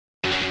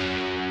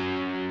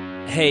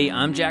Hey,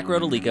 I'm Jack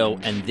Rodolico,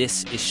 and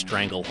this is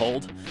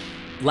Stranglehold.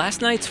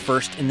 Last night's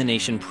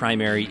first-in-the-nation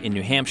primary in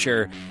New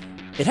Hampshire,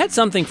 it had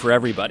something for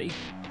everybody.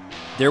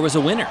 There was a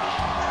winner.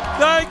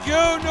 Thank you,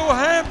 New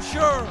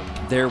Hampshire!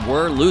 There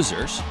were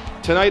losers.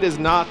 Tonight is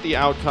not the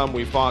outcome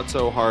we fought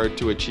so hard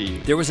to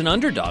achieve. There was an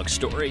underdog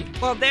story.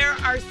 While there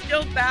are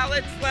still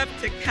ballots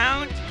left to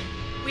count,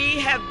 we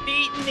have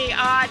beaten the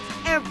odds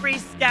every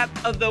step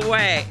of the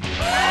way.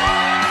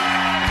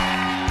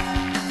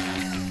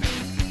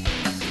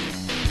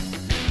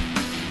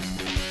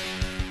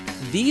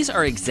 These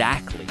are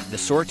exactly the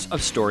sorts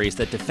of stories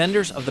that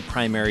defenders of the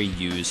primary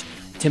use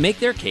to make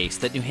their case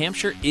that New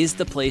Hampshire is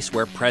the place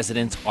where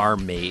presidents are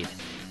made,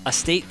 a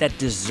state that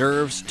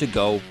deserves to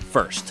go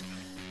first.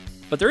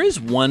 But there is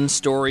one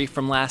story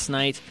from last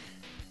night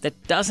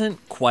that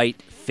doesn't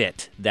quite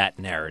fit that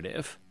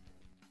narrative.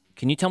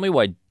 Can you tell me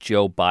why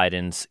Joe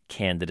Biden's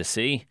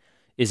candidacy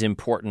is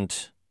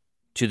important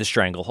to the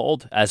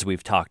stranglehold, as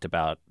we've talked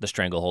about the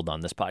stranglehold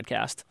on this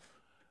podcast?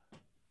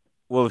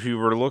 Well, if you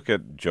were to look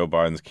at Joe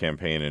Biden's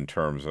campaign in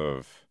terms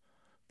of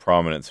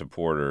prominent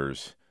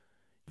supporters,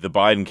 the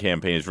Biden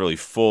campaign is really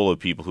full of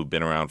people who've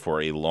been around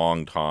for a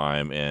long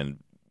time, and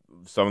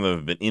some of them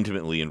have been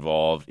intimately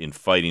involved in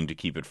fighting to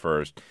keep it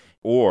first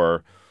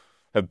or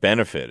have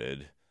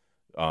benefited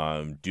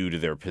due to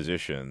their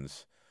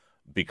positions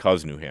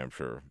because New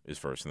Hampshire is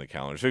first in the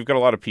calendar. So you've got a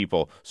lot of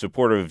people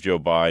supportive of Joe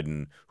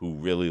Biden who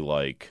really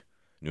like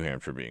New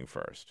Hampshire being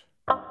first.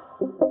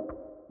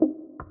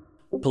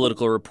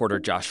 Political reporter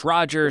Josh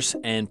Rogers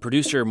and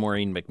producer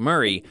Maureen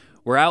McMurray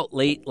were out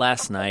late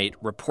last night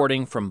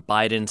reporting from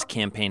Biden's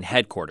campaign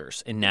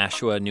headquarters in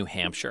Nashua, New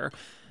Hampshire.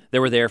 They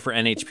were there for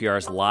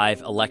NHPR's live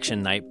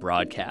election night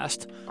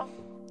broadcast.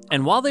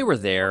 And while they were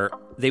there,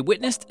 they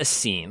witnessed a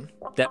scene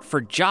that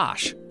for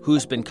Josh,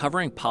 who's been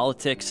covering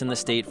politics in the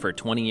state for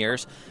 20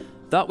 years,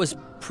 thought was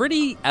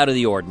pretty out of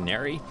the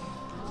ordinary.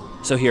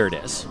 So here it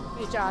is.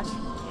 Hey, Josh.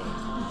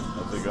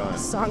 How's it going?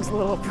 This song's a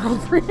little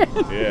appropriate.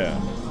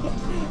 Yeah.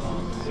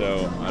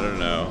 So, I don't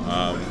know.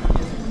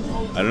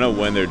 I don't know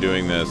when they're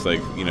doing this. Like,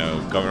 you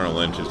know, Governor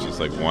Lynch is just,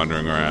 like,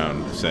 wandering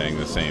around saying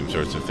the same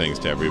sorts of things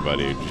to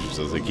everybody. Just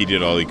like, he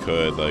did all he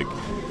could. Like,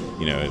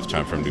 you know, it's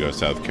time for him to go to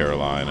South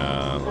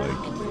Carolina.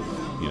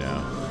 Like, you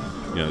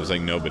know, there's,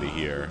 like, nobody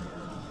here.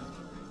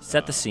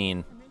 Set the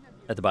scene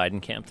at the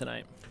Biden camp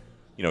tonight.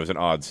 You know, it was an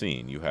odd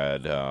scene. You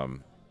had,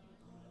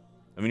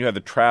 you had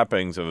the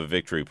trappings of a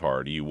victory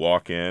party. You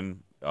walk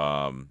in,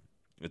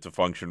 it's a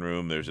function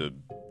room. There's a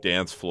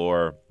dance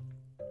floor.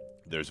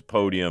 There's a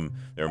podium.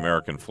 There are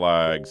American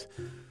flags.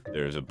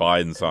 There's a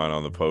Biden sign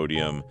on the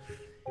podium.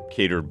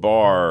 Catered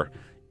bar.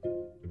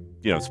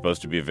 You know, it's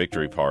supposed to be a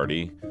victory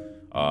party.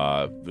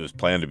 It was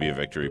planned to be a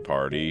victory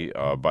party.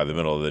 By the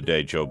middle of the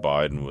day, Joe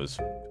Biden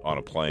was on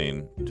a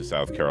plane to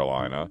South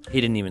Carolina.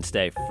 He didn't even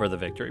stay for the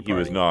victory party. He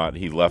was not.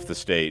 He left the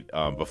state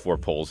before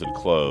polls had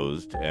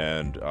closed.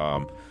 And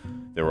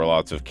there were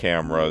lots of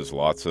cameras,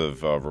 lots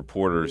of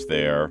reporters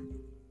there.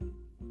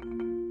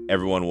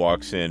 Everyone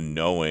walks in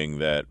knowing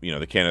that, you know,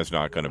 the candidate's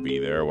not going to be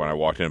there. When I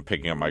walked in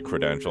picking up my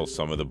credentials,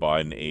 some of the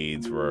Biden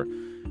aides were,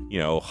 you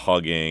know,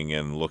 hugging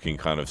and looking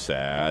kind of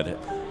sad.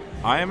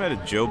 I am at a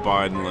Joe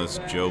Biden-less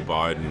Joe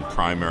Biden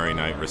primary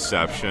night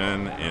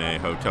reception in a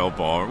hotel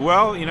bar.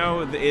 Well, you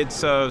know, it's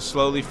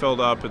slowly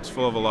filled up. It's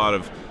full of a lot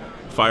of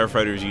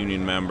firefighters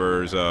union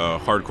members,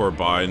 hardcore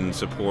Biden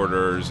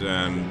supporters,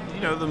 and,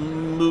 you know, the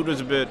mood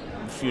was a bit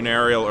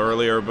funereal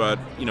earlier, but,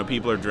 you know,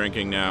 people are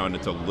drinking now and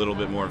it's a little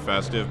bit more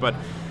festive. But,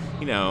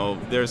 you know,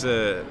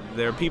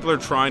 people are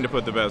trying to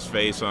put the best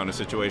face on a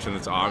situation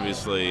that's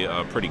obviously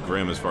pretty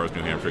grim as far as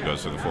New Hampshire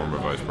goes for the former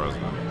vice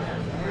president.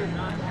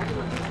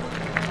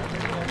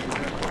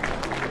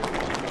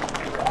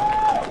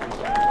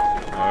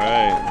 All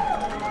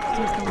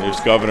right.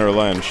 There's Governor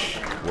Lynch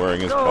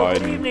wearing his Biden.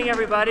 Good evening,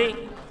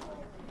 everybody.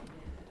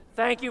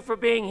 Thank you for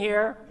being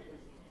here.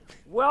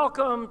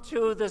 Welcome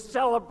to the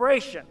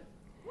celebration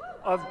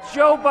of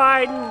Joe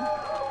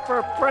Biden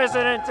for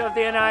President of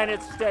the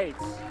United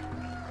States,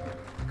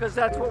 because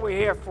that's what we're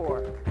here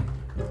for.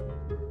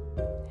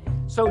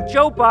 So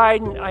Joe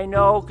Biden, I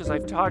know, because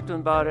I've talked to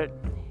him about it,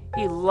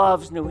 he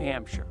loves New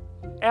Hampshire,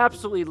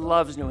 absolutely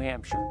loves New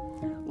Hampshire,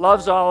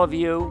 loves all of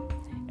you,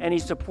 and he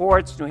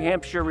supports New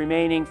Hampshire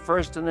remaining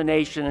first in the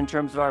nation in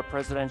terms of our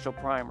presidential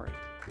primary.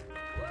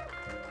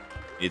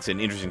 It's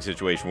an interesting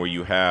situation where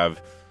you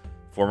have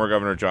former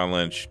Governor John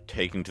Lynch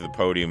taking to the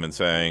podium and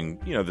saying,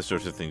 you know, the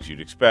sorts of things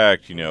you'd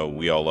expect. You know,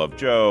 we all love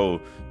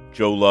Joe.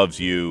 Joe loves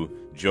you.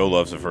 Joe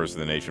loves the first in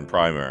the nation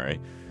primary.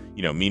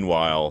 You know,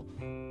 meanwhile,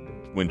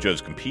 when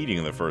Joe's competing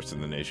in the first in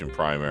the nation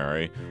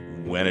primary,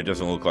 when it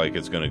doesn't look like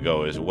it's going to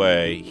go his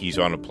way, he's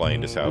on a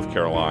plane to South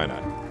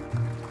Carolina.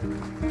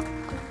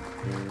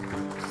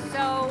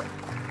 So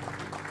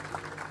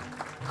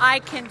I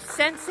can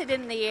sense it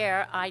in the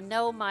air. I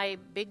know my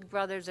big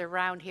brother's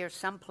around here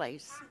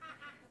someplace.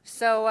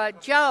 So,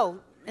 Joe,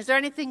 is there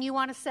anything you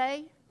want to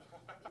say?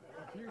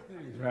 A few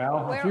things,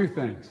 Val. A few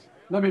things.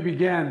 Let me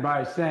begin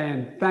by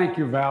saying thank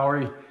you,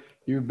 Valerie.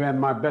 You've been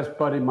my best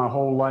buddy my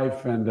whole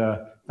life, and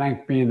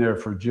thanks being there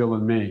for Jill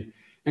and me.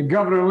 And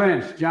Governor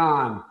Lynch,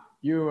 John,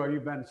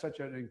 you've been such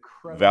an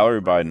incredible...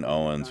 Valerie Biden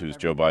Owens, who's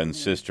Joe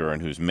Biden's sister and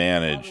who's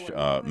managed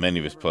many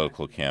of his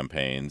political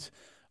campaigns,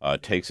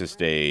 takes a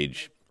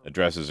stage,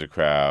 addresses a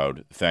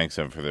crowd, thanks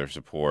them for their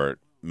support,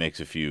 makes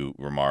a few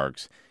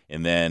remarks,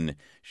 and then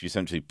she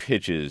essentially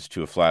pitches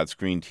to a flat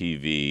screen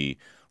TV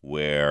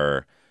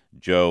where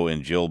Joe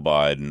and Jill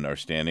Biden are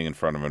standing in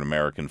front of an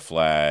American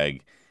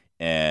flag,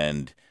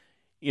 and,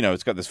 you know,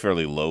 it's got this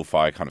fairly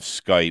lo-fi kind of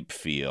Skype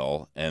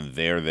feel, and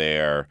they're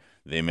there.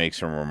 They make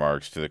some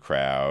remarks to the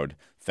crowd,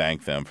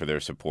 thank them for their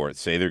support,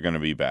 say they're going to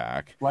be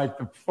back. Like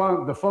the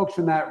folks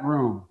in that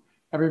room,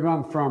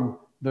 everyone from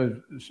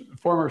the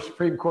former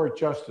Supreme Court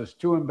Justice,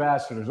 2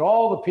 ambassadors,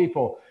 all the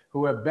people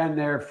who have been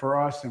there for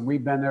us and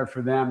we've been there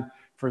for them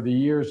for the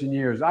years and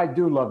years. I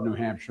do love New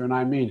Hampshire, and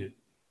I mean it.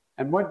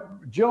 And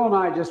what Jill and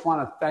I just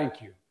want to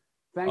thank you.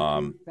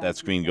 That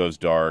screen goes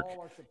dark,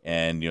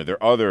 and, you know,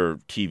 there are other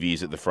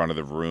TVs at the front of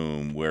the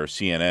room where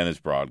CNN is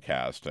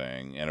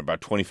broadcasting, and about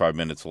 25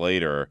 minutes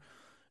later,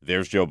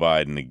 there's Joe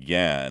Biden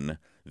again,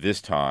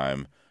 this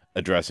time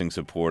addressing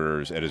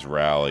supporters at his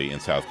rally in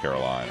South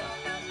Carolina.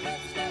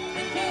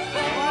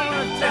 I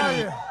want to tell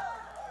you,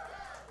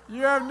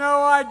 you have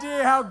no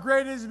idea how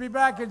great it is to be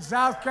back in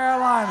South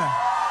Carolina.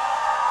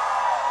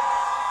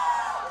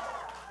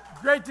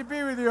 Great to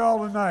be with you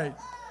all tonight.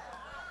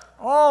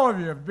 All of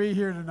you be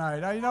here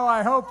tonight.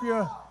 I hope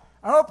you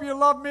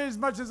love me as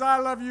much as I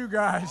love you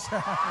guys.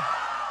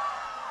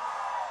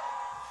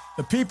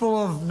 The people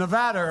of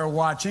Nevada are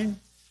watching,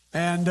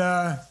 and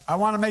I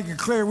want to make it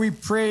clear we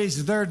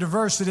praise their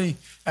diversity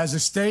as a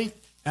state,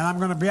 and I'm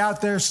going to be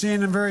out there seeing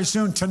them very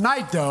soon.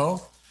 Tonight,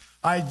 though,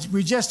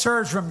 we just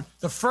heard from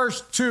the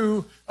first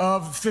 2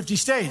 of 50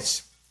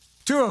 states.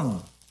 2 of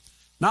them.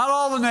 Not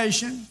all the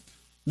nation,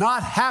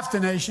 not half the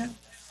nation,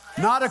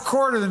 not a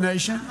quarter of the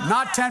nation,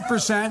 not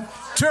 10%,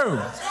 2.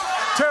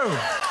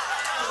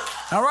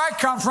 Now, where I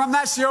come from,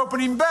 that's the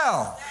opening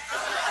bell,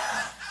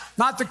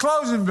 not the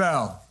closing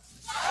bell.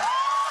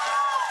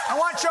 I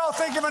want y'all to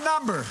think of a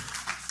number.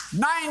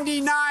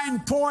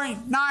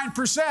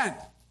 99.9%.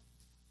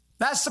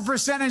 That's the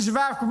percentage of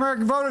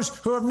African-American voters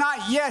who have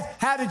not yet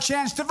had a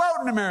chance to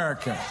vote in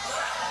America.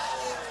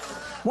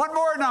 One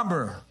more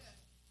number.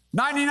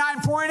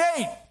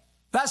 99.8.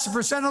 That's the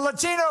percent of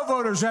Latino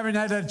voters who haven't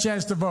had a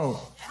chance to vote.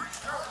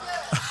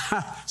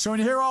 So when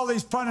you hear all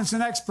these pundits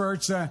and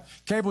experts,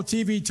 cable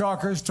TV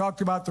talkers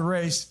talk about the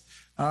race,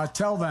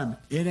 tell them,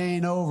 it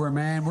ain't over,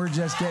 man. We're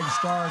just getting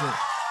started.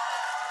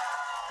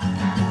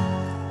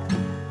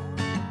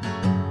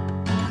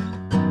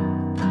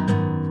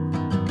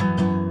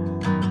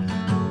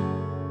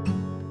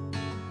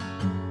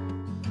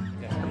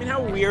 I mean,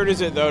 how weird is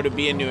it, though, to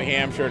be in New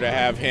Hampshire to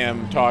have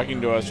him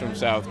talking to us from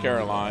South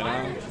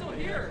Carolina?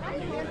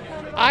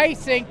 I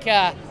think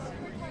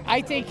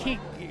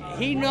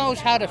he knows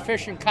how to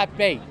fish and cut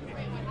bait.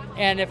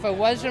 And if it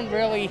wasn't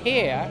really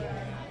here,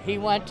 he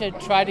went to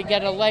try to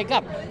get a leg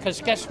up.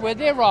 Because guess where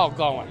they're all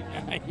going?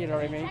 You know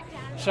what I mean?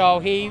 So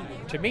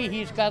to me,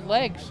 he's got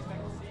legs.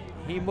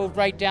 He moved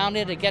right down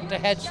there to get the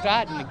head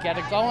start and to get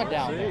it going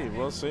down there.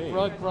 We'll see.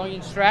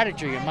 Brilliant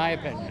strategy, in my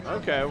opinion.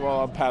 Okay,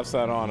 well, I'll pass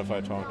that on if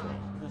I talk to him.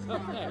 All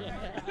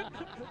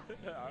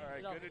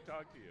right, good to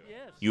talk to you.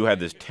 You had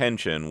this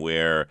tension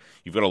where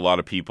you've got a lot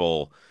of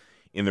people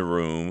in the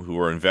room who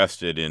are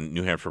invested in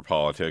New Hampshire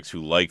politics,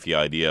 who like the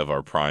idea of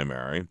our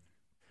primary,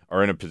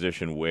 are in a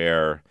position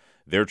where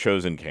their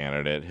chosen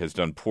candidate has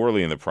done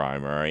poorly in the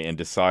primary and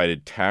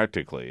decided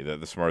tactically that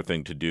the smart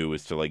thing to do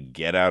is to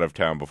get out of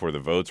town before the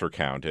votes are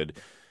counted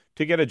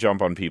to get a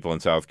jump on people in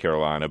South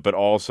Carolina, but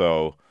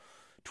also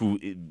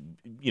to,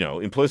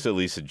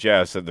 implicitly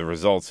suggest that the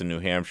results in New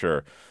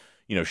Hampshire,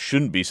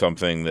 shouldn't be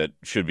something that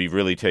should be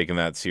really taken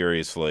that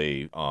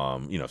seriously,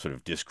 sort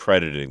of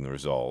discrediting the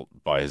result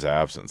by his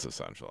absence,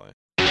 essentially.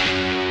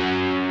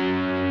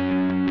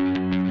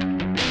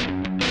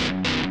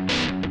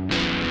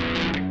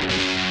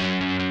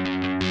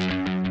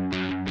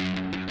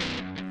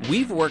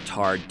 We've worked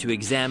hard to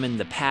examine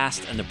the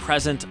past and the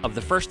present of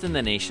the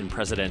first-in-the-nation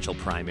presidential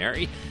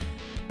primary.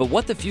 But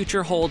what the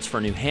future holds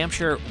for New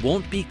Hampshire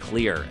won't be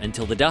clear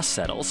until the dust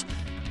settles.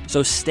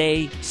 So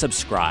stay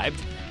subscribed.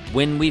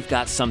 When we've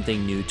got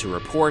something new to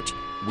report,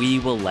 we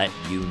will let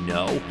you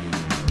know.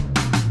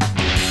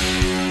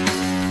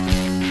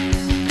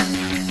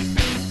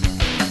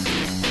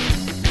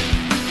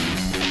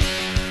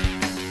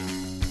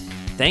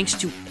 Thanks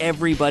to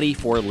everybody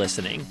for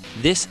listening.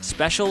 This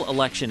special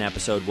election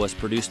episode was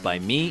produced by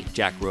me,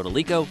 Jack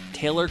Rodolico,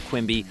 Taylor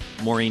Quimby,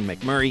 Maureen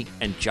McMurray,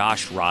 and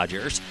Josh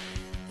Rogers.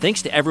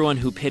 Thanks to everyone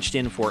who pitched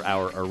in for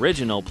our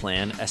original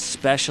plan,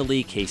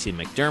 especially Casey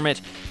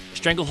McDermott.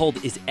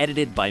 Stranglehold is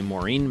edited by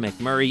Maureen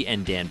McMurray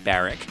and Dan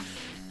Barrick.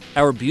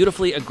 Our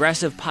beautifully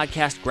aggressive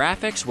podcast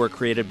graphics were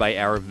created by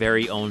our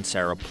very own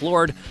Sarah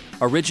Plord.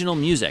 Original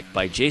music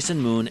by Jason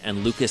Moon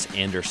and Lucas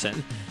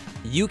Anderson.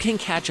 You can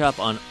catch up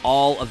on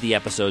all of the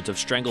episodes of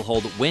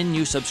Stranglehold when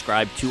you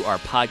subscribe to our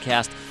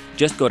podcast.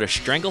 Just go to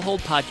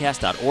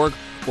strangleholdpodcast.org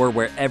or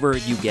wherever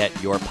you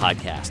get your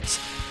podcasts.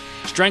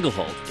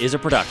 Stranglehold is a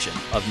production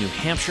of New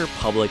Hampshire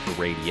Public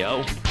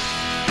Radio.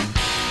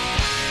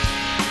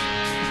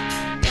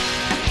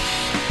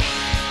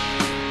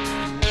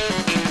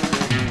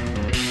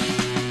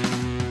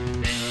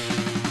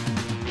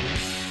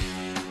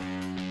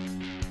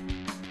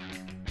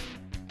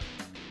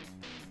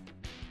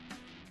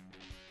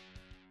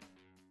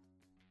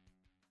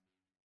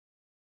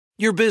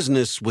 Your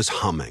business was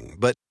humming,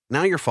 but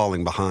now you're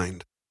falling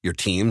behind. Your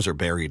teams are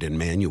buried in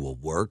manual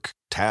work,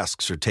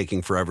 tasks are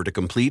taking forever to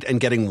complete,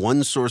 and getting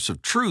one source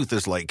of truth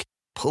is like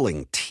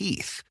pulling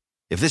teeth.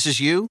 If this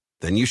is you,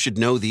 then you should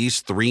know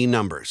these three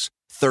numbers: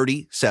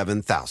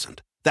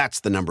 37,000. That's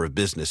the number of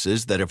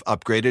businesses that have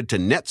upgraded to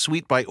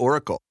NetSuite by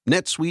Oracle.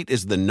 NetSuite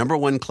is the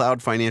 #1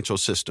 cloud financial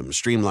system,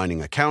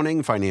 streamlining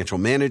accounting, financial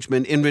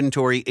management,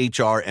 inventory,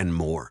 HR, and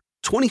more.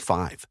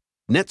 25.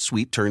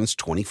 NetSuite turns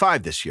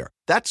 25 this year.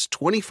 That's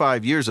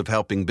 25 years of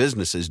helping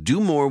businesses do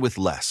more with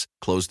less,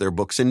 close their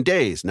books in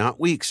days, not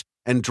weeks,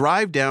 and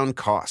drive down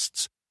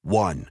costs.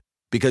 One,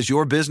 because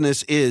your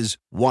business is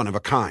one of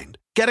a kind.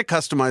 Get a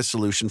customized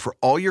solution for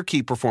all your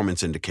key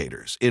performance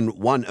indicators in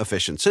one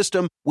efficient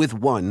system with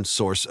one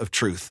source of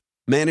truth.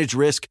 Manage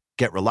risk,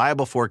 get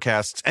reliable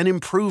forecasts, and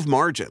improve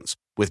margins.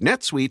 With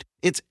NetSuite,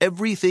 it's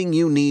everything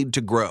you need to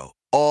grow,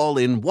 all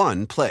in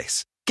one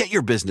place. Get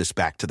your business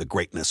back to the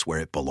greatness where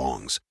it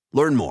belongs.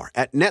 Learn more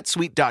at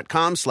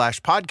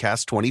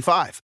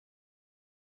netsuite.com/podcast25.